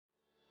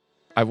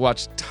I've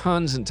watched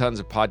tons and tons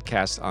of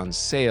podcasts on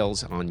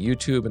sales on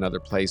YouTube and other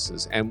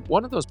places. And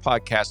one of those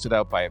podcasts stood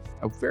out by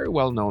a very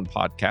well-known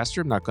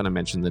podcaster. I'm not going to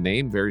mention the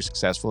name, very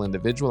successful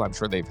individual. I'm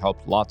sure they've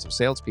helped lots of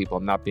salespeople.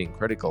 I'm not being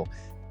critical.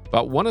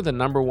 But one of the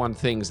number one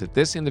things that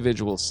this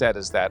individual said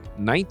is that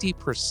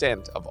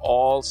 90% of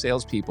all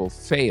salespeople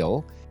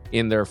fail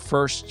in their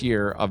first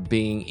year of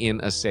being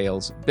in a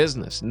sales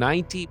business.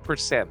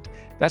 90%.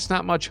 That's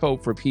not much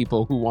hope for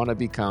people who want to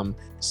become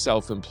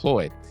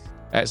self-employed.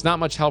 It's not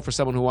much help for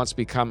someone who wants to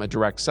become a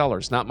direct seller.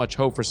 It's not much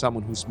hope for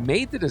someone who's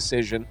made the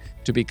decision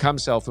to become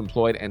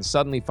self-employed and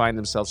suddenly find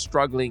themselves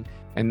struggling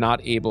and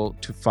not able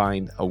to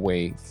find a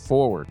way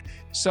forward.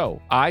 So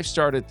I've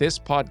started this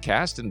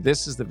podcast, and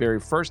this is the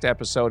very first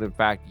episode. In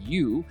fact,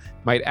 you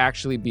might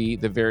actually be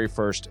the very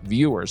first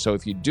viewer. So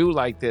if you do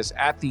like this,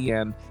 at the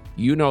end,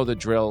 you know the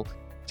drill.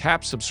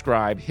 Tap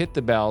subscribe, hit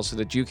the bell so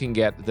that you can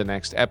get the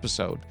next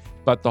episode.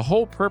 But the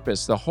whole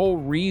purpose, the whole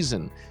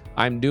reason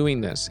I'm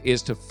doing this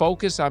is to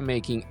focus on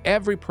making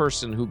every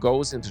person who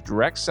goes into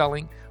direct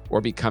selling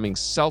or becoming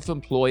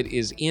self-employed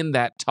is in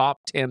that top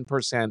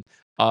 10%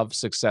 of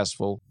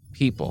successful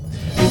people.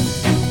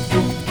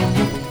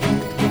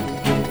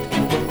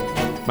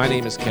 My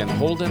name is Ken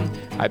Holden.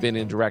 I've been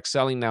in direct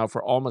selling now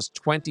for almost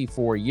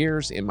 24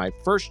 years. In my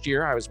first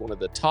year, I was one of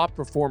the top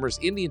performers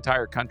in the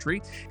entire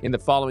country. In the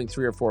following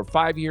 3 or 4 or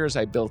 5 years,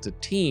 I built a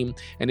team.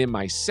 And in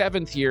my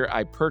 7th year,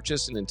 I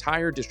purchased an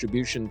entire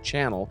distribution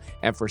channel.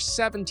 And for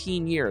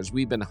 17 years,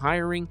 we've been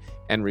hiring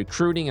and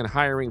recruiting and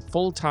hiring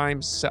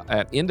full-time,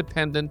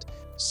 independent,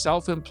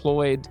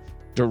 self-employed,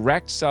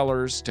 direct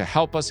sellers to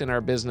help us in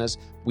our business.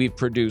 We've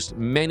produced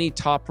many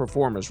top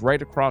performers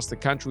right across the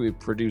country. We've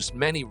produced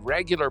many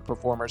regular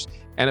performers.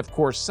 And of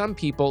course, some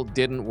people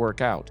didn't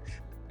work out.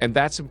 And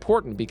that's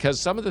important because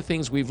some of the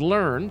things we've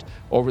learned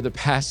over the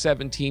past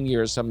 17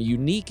 years, some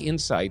unique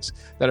insights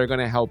that are going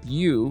to help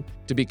you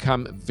to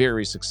become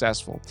very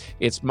successful.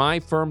 It's my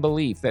firm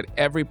belief that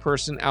every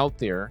person out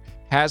there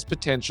has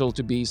potential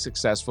to be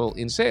successful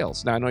in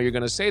sales. Now, I know you're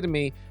going to say to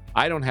me,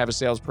 I don't have a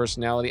sales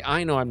personality.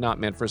 I know I'm not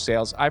meant for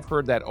sales. I've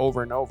heard that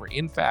over and over.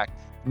 In fact,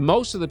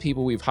 most of the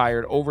people we've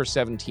hired over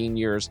 17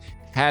 years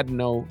had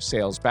no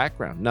sales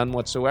background, none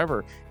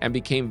whatsoever, and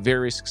became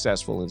very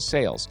successful in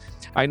sales.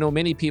 I know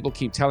many people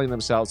keep telling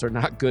themselves they're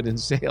not good in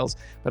sales,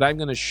 but I'm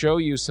going to show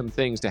you some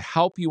things to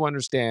help you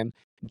understand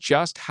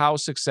just how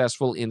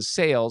successful in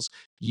sales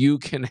you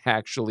can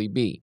actually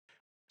be.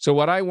 So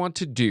what I want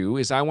to do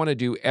is I want to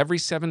do every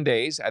 7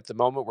 days. At the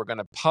moment, we're going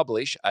to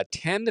publish a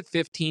 10 to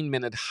 15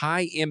 minute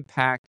high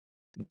impact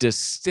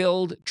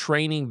distilled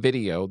training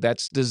video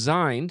that's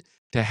designed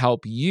to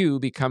help you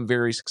become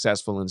very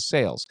successful in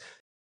sales.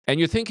 And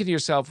you're thinking to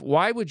yourself,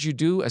 why would you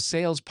do a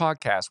sales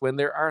podcast when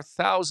there are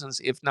thousands,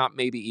 if not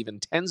maybe even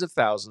tens of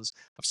thousands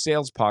of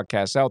sales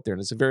podcasts out there? And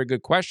it's a very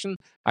good question.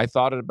 I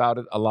thought about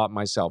it a lot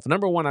myself.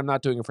 Number one, I'm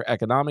not doing it for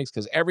economics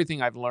because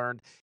everything I've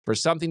learned for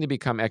something to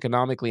become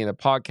economically in a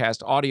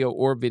podcast, audio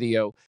or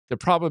video, the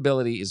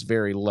probability is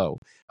very low.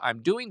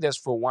 I'm doing this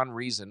for one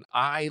reason.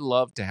 I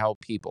love to help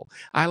people.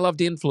 I love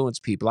to influence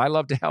people. I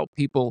love to help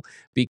people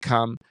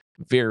become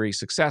very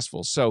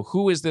successful. So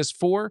who is this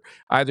for?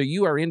 Either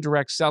you are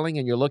indirect selling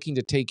and you're looking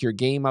to take your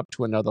game up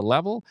to another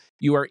level.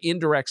 You are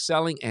indirect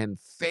selling and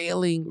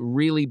failing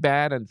really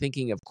bad and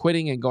thinking of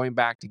quitting and going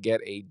back to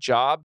get a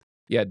job.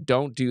 Yeah,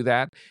 don't do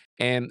that.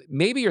 And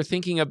maybe you're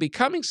thinking of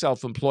becoming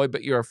self-employed,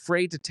 but you're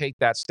afraid to take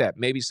that step.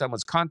 Maybe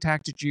someone's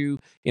contacted you,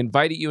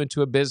 invited you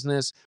into a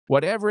business,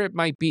 whatever it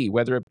might be,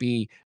 whether it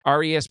be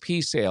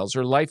RESP sales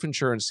or life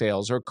insurance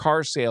sales or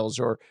car sales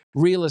or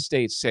real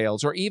estate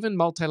sales or even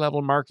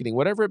multi-level marketing,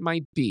 whatever it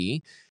might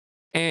be.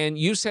 And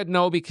you said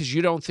no because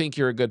you don't think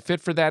you're a good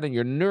fit for that and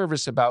you're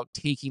nervous about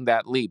taking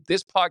that leap.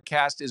 This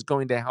podcast is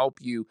going to help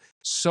you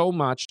so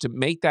much to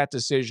make that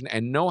decision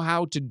and know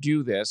how to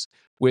do this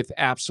with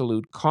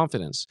absolute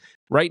confidence.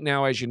 Right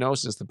now, as you know,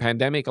 since the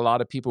pandemic, a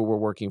lot of people were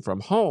working from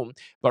home.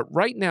 But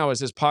right now, as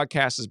this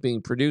podcast is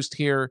being produced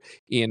here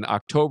in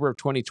October of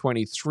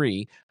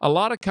 2023, a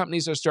lot of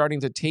companies are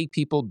starting to take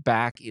people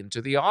back into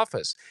the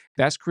office.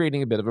 That's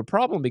creating a bit of a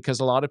problem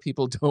because a lot of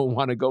people don't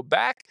want to go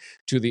back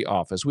to the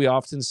office. We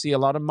often see a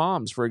lot of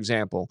moms, for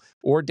example,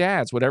 or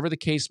dads, whatever the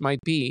case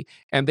might be,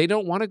 and they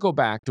don't want to go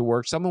back to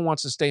work. Someone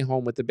wants to stay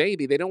home with the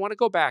baby. They don't want to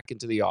go back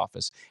into the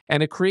office.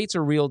 And it creates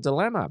a real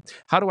dilemma.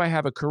 How do I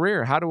have a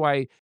career? How do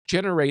I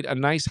generate a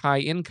nice high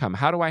income?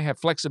 How do I have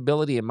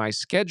flexibility in my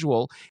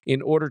schedule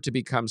in order to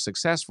become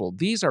successful?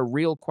 These are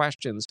real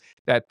questions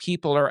that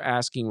people are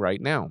asking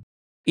right now.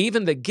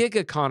 Even the gig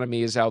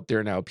economy is out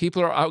there now.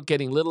 People are out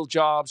getting little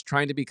jobs,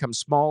 trying to become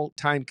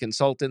small-time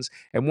consultants.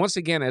 And once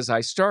again, as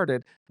I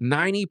started,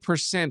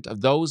 90% of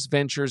those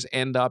ventures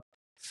end up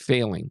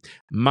failing.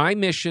 My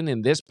mission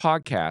in this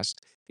podcast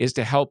is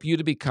to help you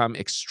to become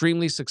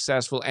extremely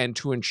successful and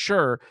to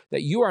ensure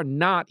that you are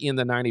not in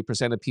the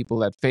 90% of people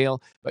that fail,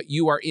 but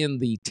you are in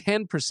the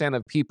 10%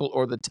 of people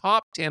or the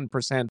top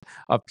 10%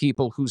 of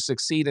people who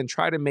succeed, and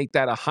try to make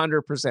that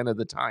 100% of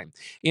the time.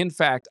 In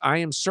fact, I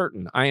am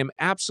certain, I am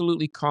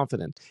absolutely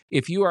confident,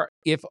 if you are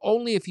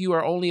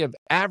only of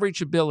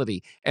average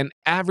ability and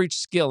average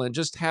skill and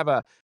just have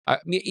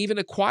even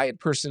a quiet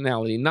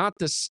personality, not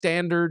the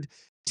standard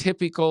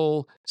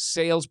typical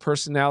sales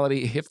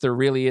personality, if there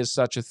really is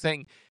such a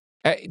thing.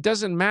 It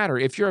doesn't matter.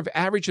 If you're of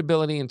average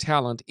ability and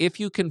talent, if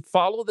you can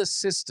follow the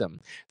system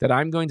that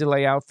I'm going to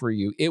lay out for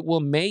you, it will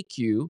make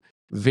you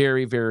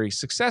very, very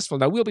successful.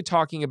 Now, we'll be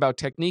talking about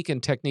technique,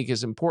 and technique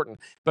is important,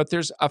 but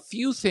there's a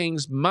few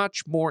things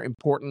much more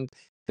important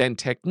than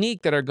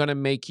technique that are going to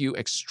make you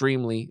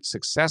extremely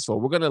successful.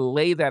 We're going to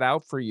lay that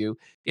out for you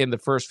in the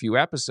first few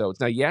episodes.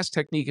 Now, yes,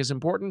 technique is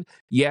important.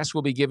 Yes,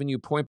 we'll be giving you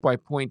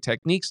point-by-point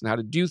techniques and how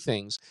to do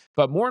things.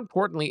 But more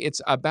importantly,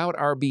 it's about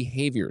our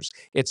behaviors.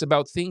 It's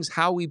about things,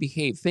 how we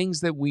behave, things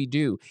that we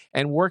do.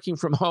 And working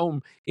from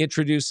home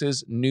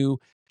introduces new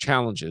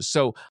challenges.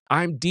 So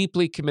I'm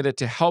deeply committed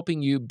to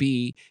helping you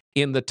be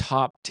in the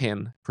top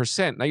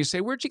 10%. Now you say,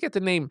 where'd you get the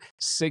name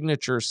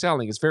signature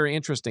selling? It's very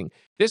interesting.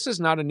 This is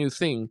not a new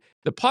thing.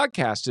 The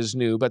podcast is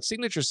new, but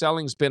signature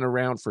selling's been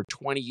around for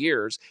 20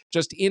 years,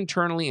 just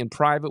internally and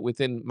private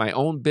within my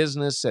own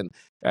business and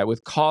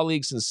with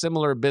colleagues in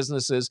similar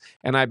businesses.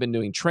 And I've been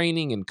doing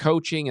training and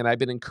coaching, and I've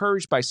been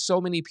encouraged by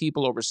so many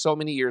people over so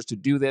many years to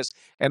do this,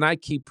 and I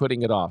keep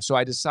putting it off. So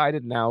I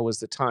decided now was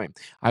the time.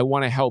 I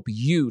want to help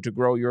you to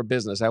grow your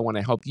business. I want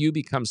to help you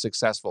become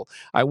successful.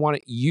 I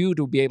want you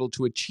to be able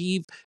to achieve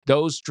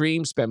those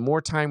dreams, spend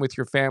more time with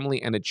your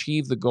family, and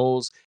achieve the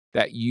goals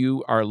that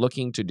you are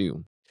looking to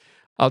do.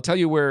 I'll tell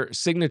you where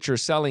signature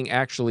selling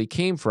actually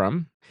came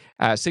from.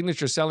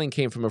 Signature selling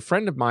came from a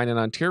friend of mine in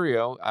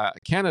Ontario,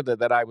 Canada,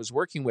 that I was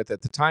working with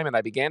at the time, and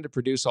I began to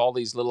produce all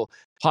these little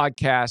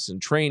podcasts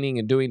and training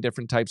and doing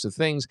different types of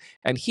things.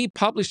 And he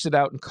published it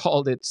out and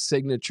called it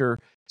Signature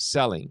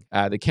Selling,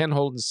 the Ken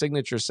Holden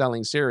Signature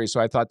Selling series.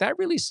 So I thought that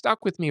really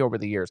stuck with me over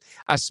the years,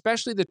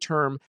 especially the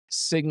term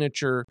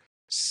signature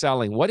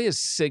selling. What is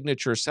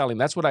signature selling?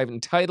 That's what I've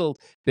entitled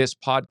this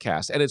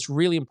podcast, and it's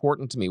really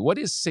important to me. What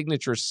is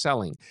signature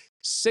selling?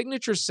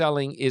 Signature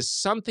selling is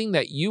something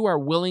that you are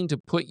willing to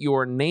put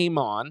your name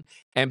on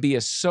and be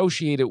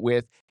associated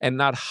with and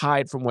not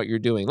hide from what you're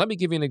doing. Let me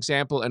give you an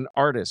example. An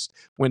artist,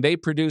 when they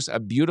produce a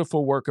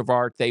beautiful work of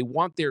art, they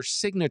want their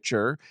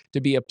signature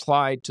to be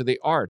applied to the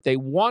art. They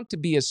want to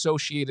be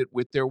associated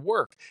with their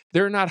work.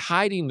 They're not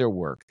hiding their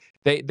work.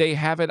 They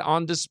have it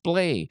on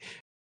display.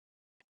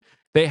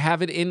 They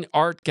have it in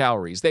art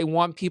galleries. They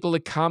want people to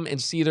come and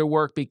see their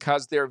work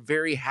because they're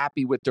very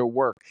happy with their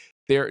work.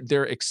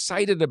 They're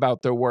excited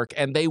about their work,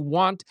 and they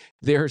want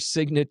their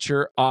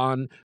signature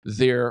on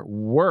their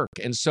work.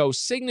 And so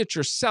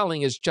signature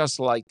selling is just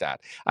like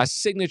that. A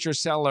signature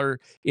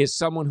seller is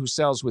someone who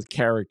sells with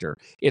character.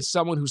 It's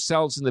someone who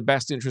sells in the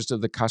best interest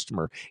of the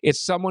customer. It's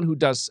someone who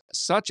does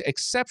such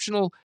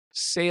exceptional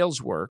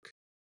sales work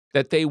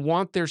that they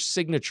want their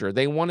signature.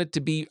 They want it to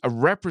be a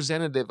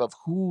representative of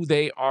who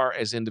they are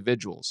as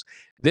individuals.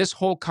 This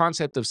whole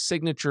concept of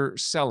signature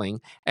selling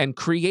and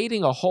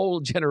creating a whole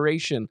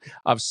generation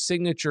of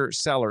signature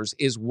sellers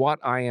is what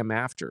I am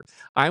after.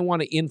 I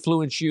want to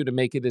influence you to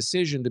make a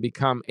decision to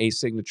become a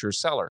signature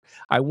seller.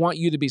 I want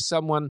you to be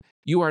someone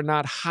you are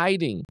not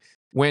hiding.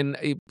 When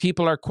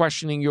people are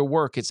questioning your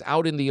work, it's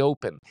out in the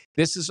open.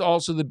 This is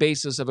also the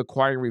basis of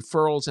acquiring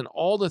referrals and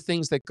all the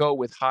things that go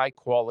with high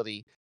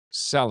quality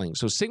selling.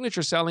 So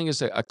signature selling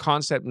is a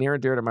concept near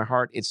and dear to my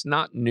heart. It's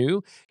not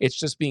new. It's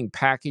just being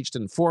packaged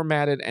and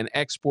formatted and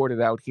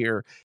exported out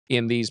here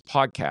in these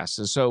podcasts.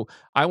 And so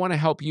I want to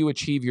help you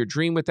achieve your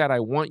dream with that. I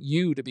want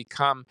you to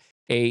become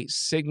a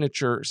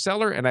signature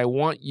seller, and I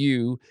want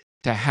you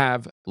to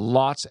have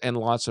lots and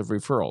lots of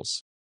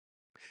referrals.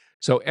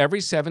 So every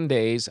 7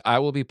 days, I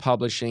will be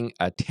publishing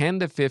a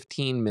 10 to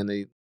 15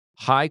 minute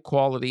high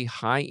quality,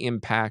 high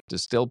impact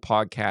distilled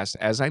podcast.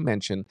 As I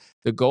mentioned,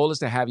 the goal is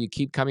to have you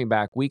keep coming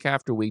back week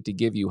after week to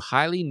give you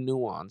highly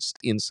nuanced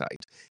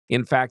insight.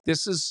 In fact,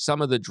 this is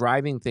some of the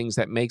driving things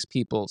that makes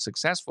people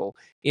successful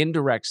in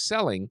direct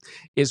selling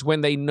is when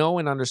they know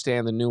and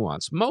understand the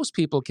nuance. Most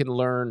people can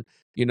learn,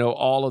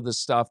 all of the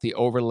stuff, the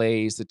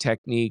overlays, the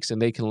techniques,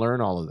 and they can learn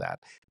all of that.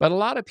 But a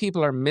lot of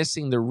people are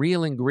missing the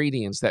real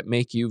ingredients that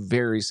make you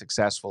very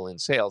successful in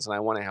sales. And I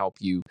want to help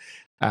you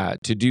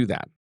to do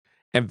that.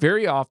 And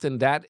very often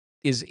that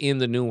is in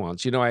the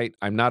nuance.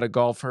 I'm not a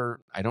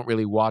golfer. I don't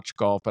really watch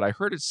golf, but I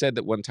heard it said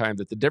that one time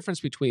that the difference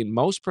between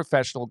most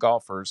professional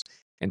golfers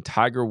and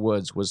Tiger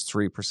Woods was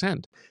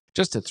 3%.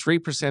 Just a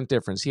 3%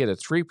 difference. He had a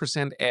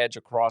 3% edge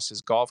across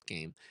his golf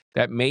game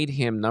that made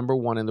him number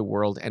one in the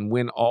world and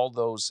win all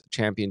those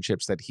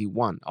championships that he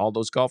won, all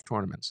those golf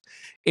tournaments.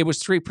 It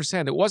was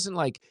 3%. It wasn't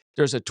like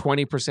there's a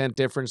 20%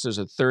 difference, there's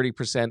a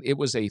 30%. It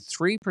was a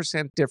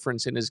 3%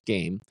 difference in his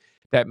game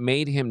that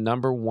made him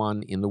number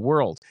one in the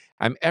world.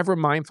 I'm ever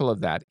mindful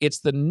of that. It's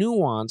the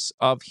nuance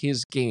of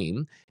his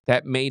game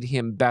that made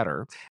him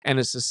better. And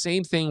it's the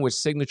same thing with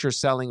signature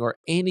selling or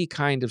any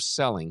kind of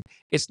selling.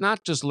 It's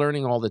not just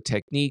learning all the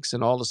techniques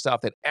and all the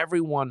stuff that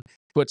everyone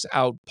puts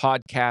out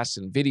podcasts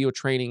and video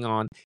training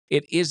on.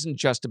 It isn't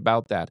just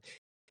about that.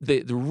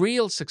 The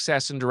real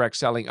success in direct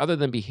selling, other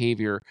than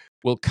behavior,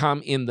 will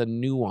come in the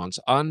nuance,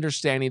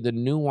 understanding the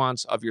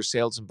nuance of your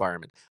sales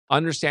environment,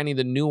 understanding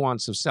the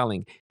nuance of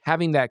selling,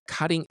 having that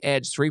cutting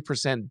edge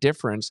 3%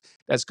 difference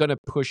that's going to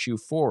push you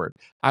forward.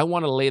 I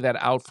want to lay that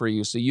out for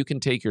you so you can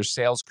take your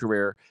sales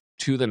career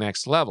to the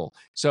next level.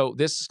 So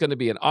this is going to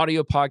be an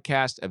audio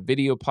podcast, a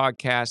video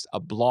podcast, a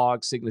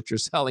blog, signature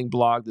selling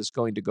blog that's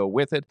going to go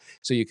with it.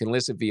 So you can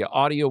listen via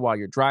audio while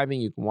you're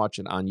driving. You can watch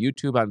it on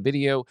YouTube on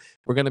video.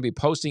 We're going to be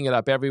posting it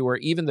up everywhere.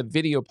 Even the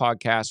video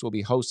podcast will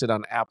be hosted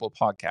on Apple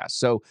Podcasts.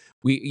 So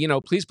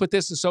please put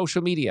this in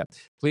social media.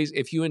 Please,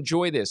 if you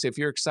enjoy this, if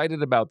you're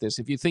excited about this,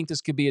 if you think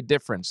this could be a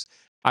difference,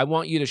 I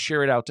want you to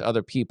share it out to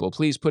other people.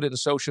 Please put it in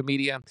social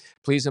media.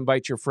 Please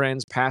invite your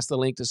friends, pass the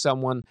link to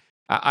someone.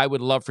 I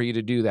would love for you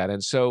to do that.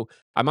 And so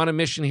I'm on a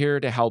mission here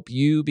to help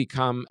you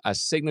become a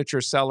signature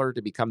seller,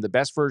 to become the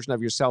best version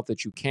of yourself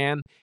that you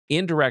can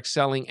in direct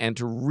selling, and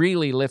to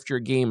really lift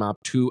your game up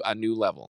to a new level.